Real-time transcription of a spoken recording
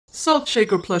Salt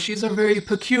shaker plushies are very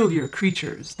peculiar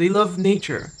creatures. They love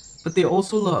nature, but they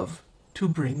also love to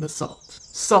bring the salt.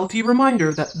 Salty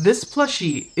reminder that this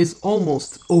plushie is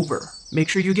almost over. Make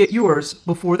sure you get yours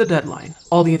before the deadline.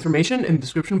 All the information in the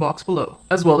description box below,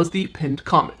 as well as the pinned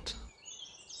comment.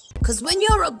 Cause when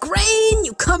you're a grain,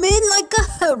 you come in like a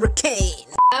hurricane.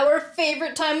 Our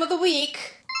favorite time of the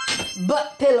week,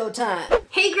 butt pillow time.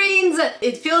 Hey Greens!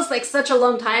 It feels like such a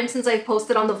long time since I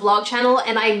posted on the vlog channel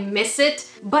and I miss it,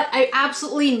 but I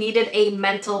absolutely needed a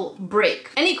mental break.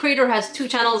 Any creator who has two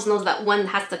channels knows that one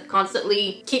has to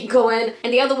constantly keep going,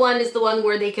 and the other one is the one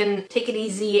where they can take it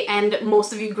easy, and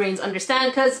most of you Greens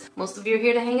understand because most of you are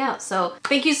here to hang out. So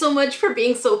thank you so much for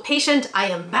being so patient. I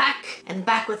am back, and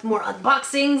back with more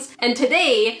unboxings, and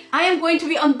today I am going to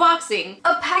be unboxing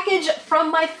a package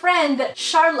from my friend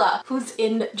Charla, who's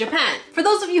in Japan. For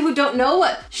those of you who don't know,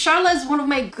 Charla is one of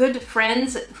my good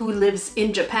friends who lives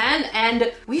in Japan,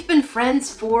 and we've been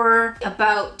friends for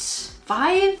about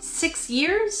 5-6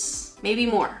 years, maybe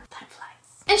more. Time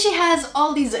flies. And she has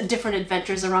all these different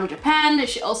adventures around Japan.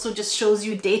 She also just shows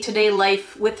you day-to-day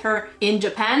life with her in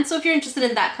Japan. So if you're interested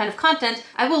in that kind of content,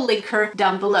 I will link her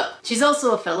down below. She's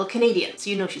also a fellow Canadian,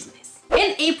 so you know she's nice.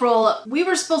 In April, we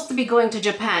were supposed to be going to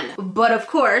Japan, but of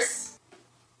course,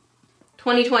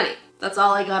 2020. That's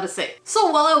all I gotta say. So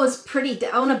while I was pretty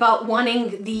down about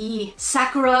wanting the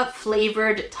sakura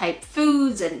flavored type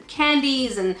foods and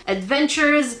candies and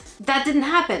adventures, that didn't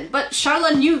happen. But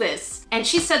Charla knew this, and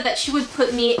she said that she would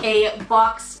put me a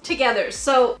box together.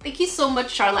 So thank you so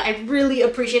much, Charla. I really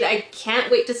appreciate it. I can't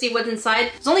wait to see what's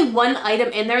inside. There's only one item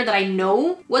in there that I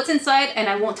know what's inside, and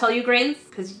I won't tell you, Grains,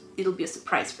 because it'll be a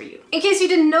surprise for you. In case you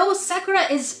didn't know,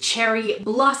 sakura is cherry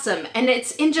blossom, and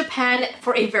it's in Japan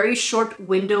for a very short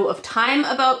window of time,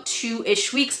 about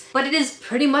 2-ish weeks, but it is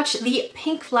pretty much the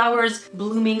pink flowers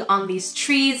blooming on these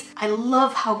trees. I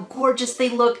love how gorgeous they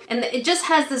look, and it just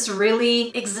has this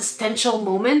really existential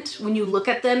moment when you look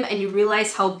at them and you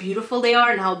realize how beautiful they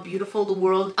are and how beautiful the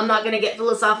world. I'm not gonna get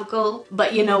philosophical,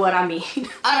 but you know what I mean.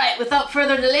 All right, without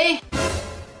further delay,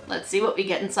 let's see what we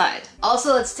get inside.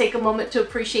 Also, let's take a moment to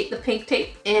appreciate the pink tape.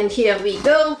 And here we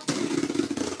go.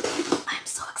 I'm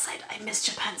so excited. I miss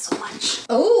Japan so much.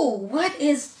 Oh, what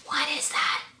is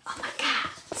that? Oh my God.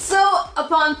 So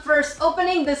upon first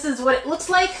opening, this is what it looks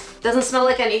like. Doesn't smell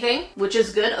like anything, which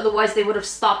is good. Otherwise, they would have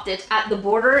stopped it at the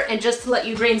border. And just to let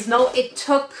you Grains know, it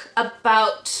took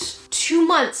about 2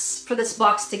 months for this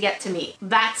box to get to me.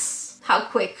 That's how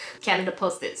quick Canada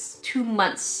Post is. 2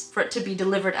 months for it to be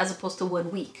delivered as opposed to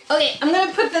 1 week. Okay, I'm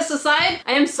gonna put this aside.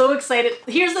 I am so excited.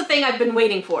 Here's the thing I've been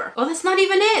waiting for. Oh, that's not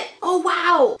even it. Oh,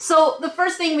 wow. So the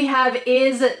first thing we have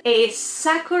is a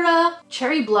sakura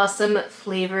cherry blossom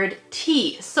flavored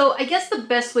tea. So I guess the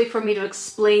best way for me to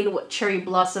explain what cherry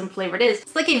blossom flavored is,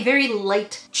 it's like a very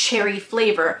light cherry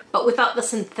flavor, but without the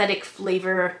synthetic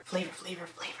flavor.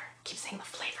 Keep saying the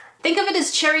flavor. Think of it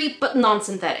as cherry, but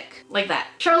non-synthetic, like that.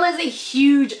 Charla is a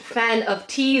huge fan of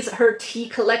teas. Her tea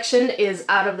collection is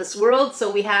out of this world.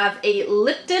 So we have a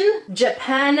Lipton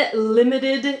Japan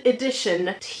limited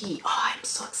edition tea. Oh, I'm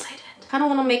so excited. I kind of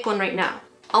want to make one right now.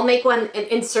 I'll make one and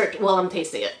insert while I'm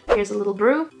tasting it. Here's a little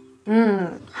brew.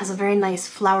 Has a very nice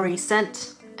flowery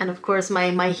scent. And of course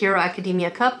my My Hero Academia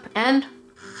cup. And,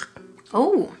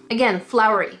 oh, again,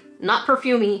 flowery. Not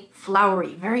perfumey,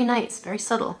 flowery, very nice, very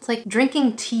subtle. It's like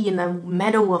drinking tea in a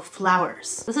meadow of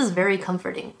flowers. This is very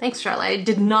comforting. Thanks, Charla. I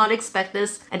did not expect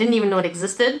this. I didn't even know it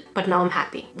existed, but now I'm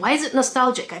happy. Why is it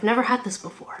nostalgic? I've never had this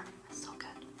before. It's so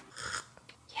good.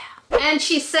 Yeah. And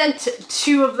she sent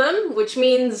 2 of them, which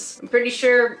means I'm pretty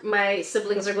sure my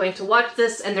siblings are going to watch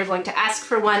this and they're going to ask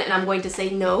for one, and I'm going to say,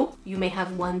 no, you may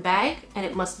have 1 bag and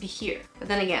it must be here. But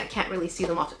then again, I can't really see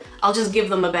them often. I'll just give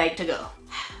them a bag to go.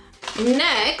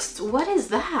 Next, what is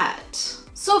that?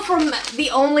 So from the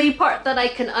only part that I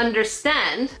can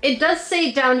understand, it does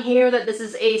say down here that this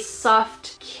is a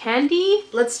soft candy.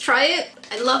 Let's try it.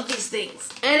 I love these things.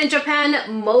 And in Japan,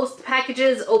 most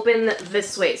packages open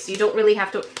this way, so you don't really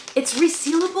have to. It's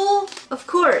resealable? Of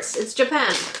course, it's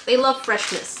Japan. They love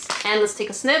freshness. And let's take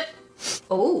a sniff.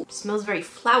 Oh, smells very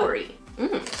flowery.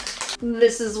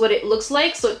 This is what it looks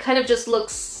like, so it kind of just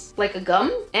looks like a gum.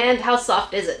 And how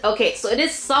soft is it? Okay, so it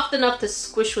is soft enough to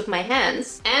squish with my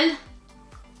hands. And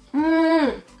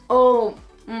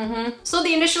so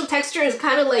the initial texture is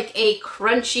kind of like a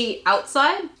crunchy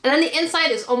outside, and then the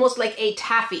inside is almost like a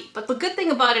taffy. But the good thing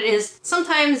about it is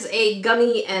sometimes a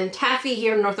gummy and taffy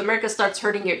here in North America starts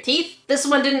hurting your teeth. This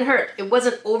one didn't hurt. It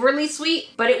wasn't overly sweet,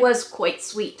 but it was quite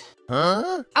sweet.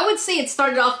 Huh? I would say it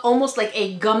started off almost like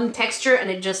a gum texture and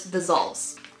it just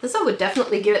dissolves. This I would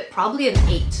definitely give it probably an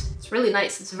 8. It's really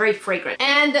nice. It's very fragrant.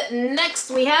 And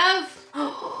next we have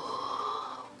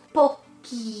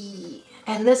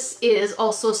And this is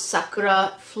also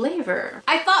sakura flavor.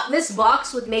 I thought this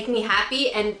box would make me happy,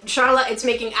 and Charlotte, it's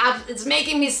making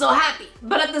me so happy.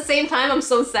 But at the same time, I'm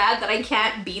so sad that I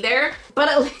can't be there. But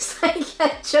at least I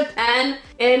get Japan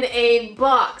in a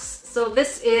box. So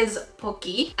this is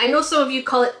Pocky. I know some of you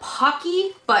call it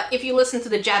Pocky, but if you listen to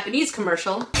the Japanese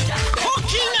commercial,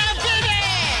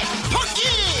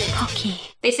 Pocky.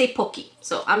 They say Pocky,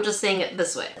 so I'm just saying it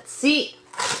this way. Let's see.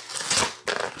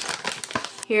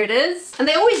 Here it is. And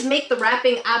they always make the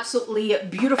wrapping absolutely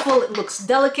beautiful. It looks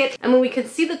delicate. I mean, we can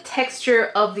see the texture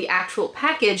of the actual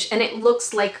package and it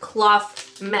looks like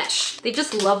cloth mesh. They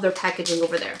just love their packaging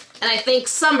over there. And I think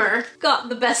Summer got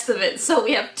the best of it. So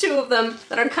we have two of them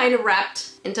that are kind of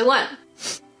wrapped into one.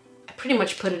 I pretty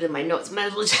much put it in my nose. Might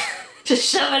as well just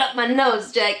shove it up my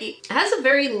nose, Jackie. It has a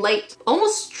very light,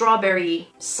 almost strawberry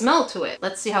smell to it.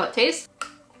 Let's see how it tastes.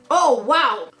 Oh,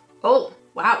 wow. Oh.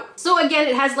 Wow. So again,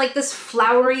 it has like this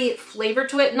flowery flavor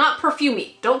to it, not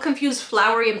perfumey. Don't confuse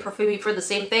flowery and perfumey for the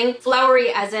same thing.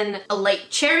 Flowery as in a light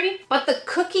cherry, but the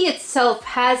cookie itself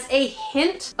has a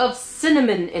hint of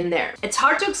cinnamon in there. It's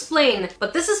hard to explain,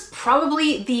 but this is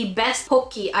probably the best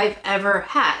Pocky I've ever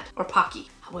had, or Pocky.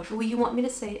 However way you want me to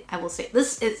say it, I will say it.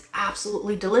 This is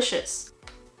absolutely delicious.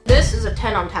 This is a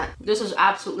 10 on 10. This is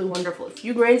absolutely wonderful. If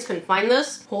you grains can find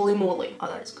this, holy moly. Oh,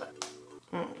 that is good.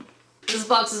 This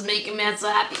box is making me so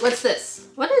happy. What's this?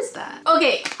 What is that?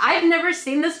 Okay, I've never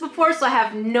seen this before, so I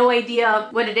have no idea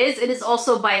what it is. It is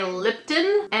also by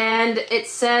Lipton, and it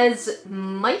says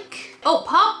Mike. Oh,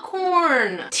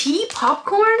 popcorn. Tea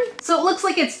popcorn? So it looks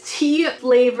like it's tea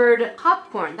flavored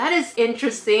popcorn. That is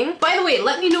interesting. By the way,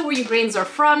 let me know where you grains are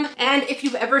from, and if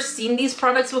you've ever seen these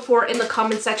products before in the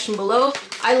comment section below.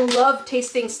 I love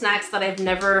tasting snacks that I've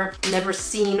never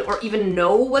seen or even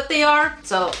know what they are,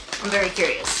 so I'm very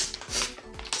curious.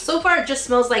 So far, it just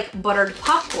smells like buttered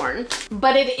popcorn,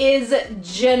 but it is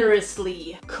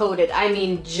generously coated. I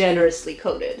mean, generously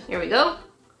coated. Here we go.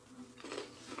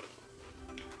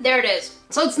 There it is.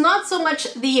 So it's not so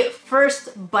much the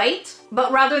first bite,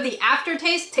 but rather the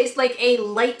aftertaste tastes like a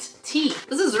light tea.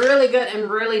 This is really good and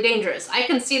really dangerous. I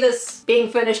can see this being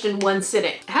finished in one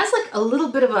sitting. It has like a little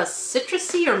bit of a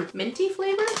citrusy or minty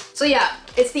flavor. So yeah,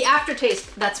 it's the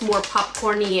aftertaste that's more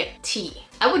popcorny tea.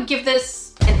 I would give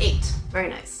this an 8. Very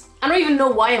nice. I don't even know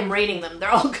why I'm rating them.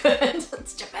 They're all good.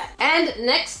 It's Japan. And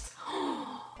next,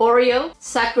 Oreo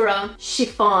Sakura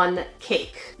chiffon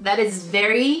cake. That is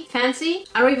very fancy.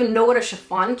 I don't even know what a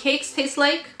chiffon cakes taste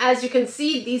like. As you can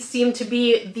see, these seem to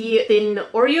be the thin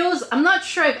Oreos. I'm not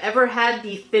sure I've ever had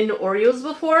the thin Oreos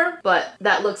before, but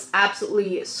that looks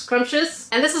absolutely scrumptious.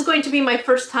 And this is going to be my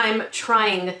first time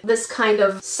trying this kind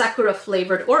of Sakura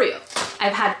flavored Oreo.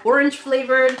 I've had orange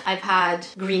flavored, I've had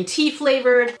green tea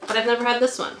flavored, but I've never had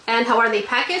this one. And how are they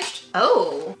packaged?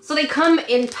 Oh, so they come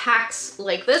in packs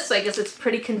like this, so I guess it's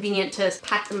pretty convenient to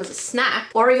pack them as a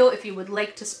snack. Oreo, if you would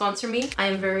like to sponsor me, I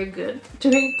am very good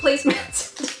doing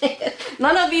placements.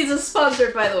 None of these is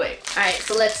sponsored, by the way. All right,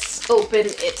 so let's open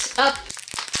it up.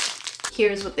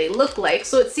 Here's what they look like.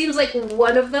 So it seems like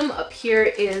one of them up here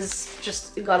is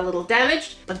just got a little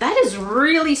damaged, but that is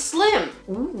really slim.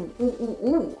 Ooh, ooh, ooh,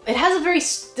 ooh. It has a very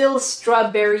still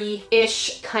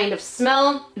strawberry-ish kind of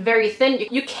smell, very thin.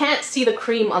 You can't see the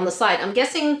cream on the side. I'm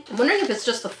wondering if it's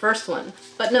just the first one,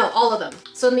 but no, all of them.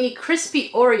 So in the crispy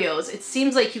Oreos, it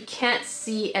seems like you can't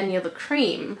see any of the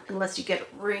cream unless you get a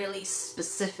really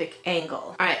specific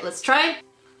angle. All right, let's try.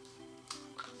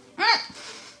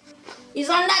 These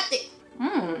are nothing.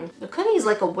 The cookie is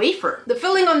like a wafer. The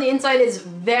filling on the inside is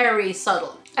very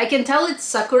subtle. I can tell it's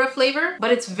Sakura flavor,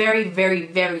 but it's very, very,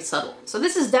 very subtle. So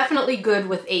this is definitely good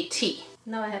with a tea.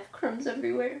 Now I have crumbs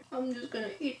everywhere. I'm just gonna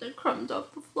eat the crumbs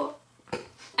off the floor.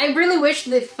 I really wish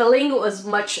the filling was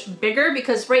much bigger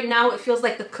because right now it feels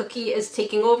like the cookie is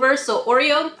taking over. So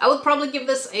Oreo, I would probably give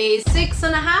this a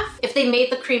 6.5. If they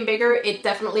made the cream bigger, it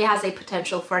definitely has a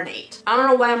potential for an 8. I don't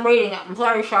know why I'm rating it. I'm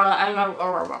sorry, Charlotte.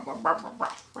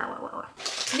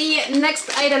 The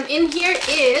next item in here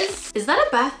is that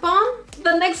a bath bomb?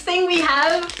 The next thing we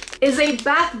have is a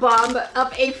bath bomb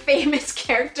of a famous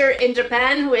character in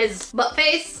Japan who is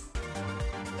Buttface.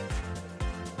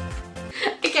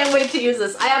 I can't wait to use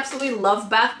this. I absolutely love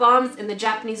bath bombs, and the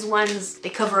Japanese ones, they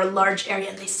cover a large area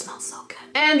and they smell so good.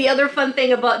 And the other fun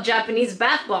thing about Japanese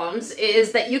bath bombs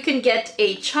is that you can get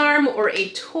a charm or a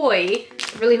toy.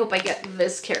 I really hope I get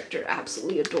this character.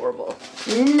 Absolutely adorable.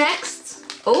 Next,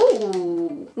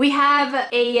 oh, we have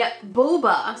a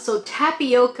boba, so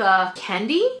tapioca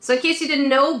candy. So in case you didn't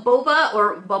know, boba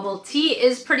or bubble tea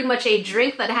is pretty much a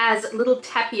drink that has little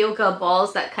tapioca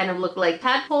balls that kind of look like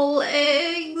tadpole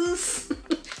eggs.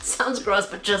 Sounds gross,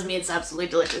 but trust me, it's absolutely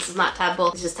delicious. It's not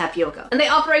tadpole, it's just tapioca. And they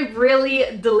offer a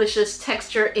really delicious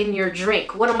texture in your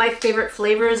drink. One of my favorite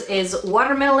flavors is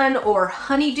watermelon or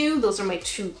honeydew. Those are my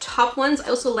two top ones. I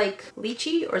also like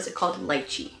lychee, or is it called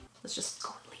lychee? Let's just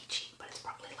call it lychee, but it's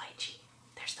probably lychee.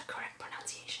 There's the correct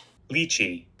pronunciation.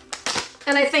 Lychee.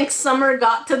 And I think summer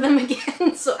got to them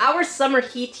again. So our summer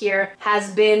heat here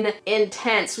has been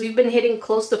intense. We've been hitting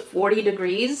close to 40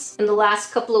 degrees in the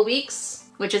last couple of weeks,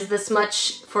 which is this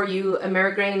much for you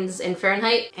Amerigrains in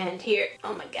Fahrenheit. And here,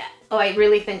 oh my God. Oh, I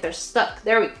really think they're stuck.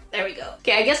 There we go.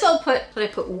 Okay, I guess I'll put, should I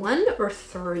put 1 or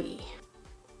 3?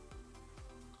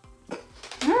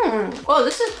 Oh,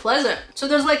 this is pleasant. So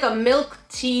there's like a milk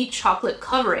tea chocolate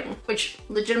covering, which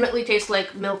legitimately tastes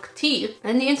like milk tea.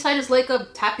 And the inside is like a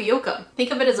tapioca.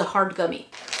 Think of it as a hard gummy.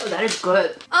 Oh, that is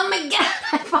good. Oh my God,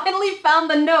 I finally found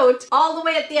the note all the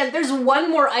way at the end. There's one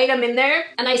more item in there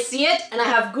and I see it and I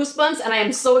have goosebumps and I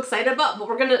am so excited about, but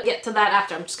we're gonna get to that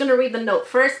after. I'm just gonna read the note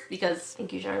first because,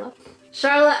 thank you, Charla.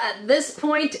 Charla, at this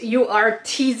point, you are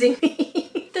teasing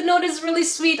me. The note is really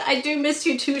sweet. I do miss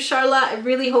you too, Charla. I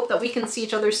really hope that we can see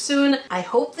each other soon. I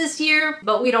hope this year,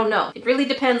 but we don't know. It really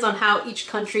depends on how each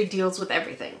country deals with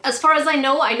everything. As far as I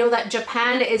know that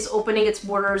Japan is opening its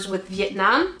borders with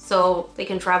Vietnam, so they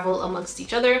can travel amongst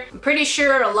each other. I'm pretty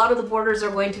sure a lot of the borders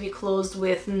are going to be closed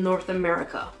with North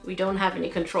America. We don't have any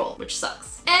control, which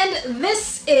sucks. And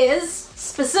this is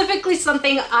specifically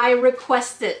something I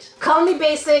requested. Call me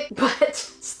basic, but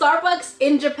Starbucks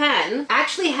in Japan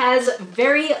actually has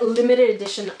very limited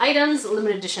edition items,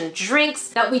 limited edition drinks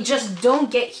that we just don't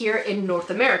get here in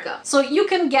North America. So you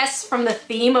can guess from the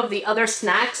theme of the other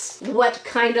snacks what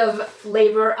kind of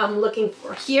flavor I'm looking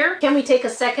for here. Can we take a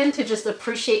second to just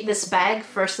appreciate this bag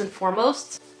first and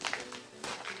foremost?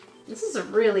 This is a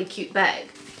really cute bag.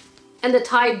 And the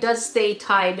tie does stay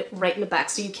tied right in the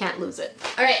back, so you can't lose it.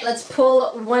 All right, let's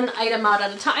pull one item out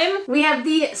at a time. We have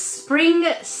the spring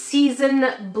season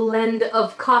blend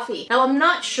of coffee. Now, I'm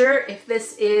not sure if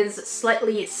this is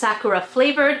slightly sakura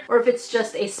flavored or if it's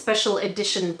just a special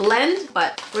edition blend,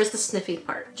 but where's the sniffy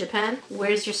part? Japan,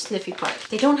 where's your sniffy part?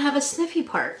 They don't have a sniffy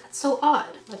part. That's so odd.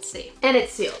 Let's see. And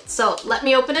it's sealed. So let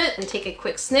me open it and take a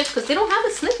quick sniff because they don't have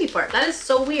a sniffy part. That is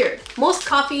so weird. Most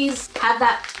coffees have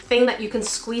that thing that you can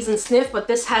squeeze and sniff, but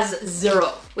this has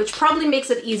 0, which probably makes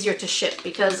it easier to ship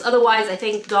because otherwise I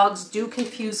think dogs do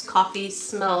confuse coffee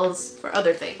smells for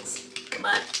other things. Come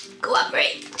on,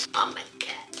 cooperate. Oh my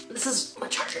God. This is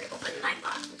much harder to open than I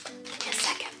thought. Give me a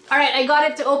second. All right, I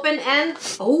got it to open and,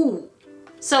 oh.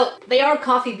 So they are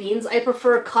coffee beans. I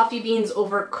prefer coffee beans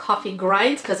over coffee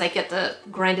grinds because I get to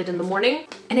grind it in the morning.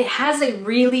 And it has a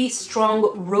really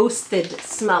strong roasted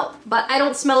smell. But I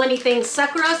don't smell anything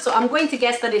sakura, so I'm going to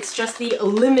guess that it's just the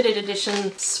limited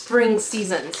edition spring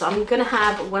season. So I'm gonna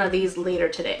have one of these later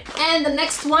today. And the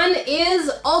next one is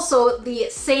also the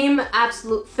same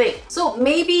absolute thing. So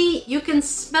maybe you can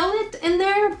smell it in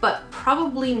there, but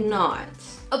probably not.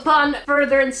 Upon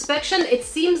further inspection, it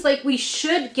seems like we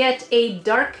should get a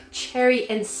dark cherry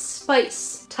and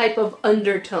spice type of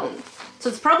undertone. So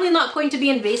it's probably not going to be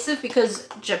invasive because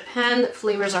Japan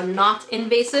flavors are not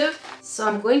invasive. So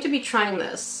I'm going to be trying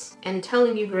this and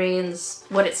telling you grains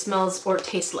what it smells or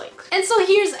tastes like. And so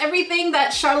here's everything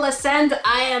that Charla sent.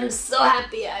 I am so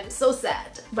happy, I'm so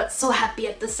sad, but so happy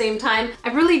at the same time.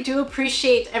 I really do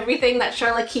appreciate everything that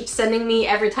Charla keeps sending me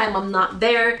every time I'm not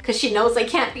there because she knows I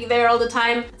can't be there all the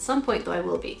time. At some point though I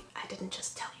will be. I didn't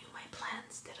just tell you my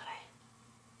plans, did I?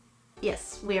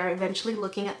 Yes, we are eventually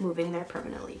looking at moving there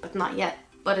permanently, but not yet,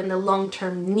 but in the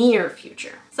long-term near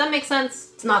future. Does that make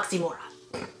sense? It's an oxymoron.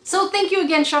 So thank you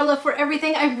again, Charla, for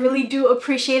everything. I really do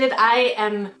appreciate it. I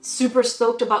am super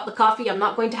stoked about the coffee. I'm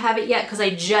not going to have it yet because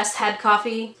I just had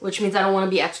coffee, which means I don't want to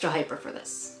be extra hyper for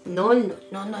this. No.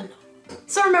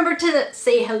 So remember to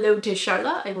say hello to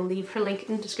Charla. I will leave her link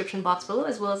in the description box below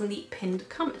as well as in the pinned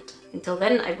comment. Until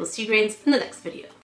then, I will see you grains in the next video.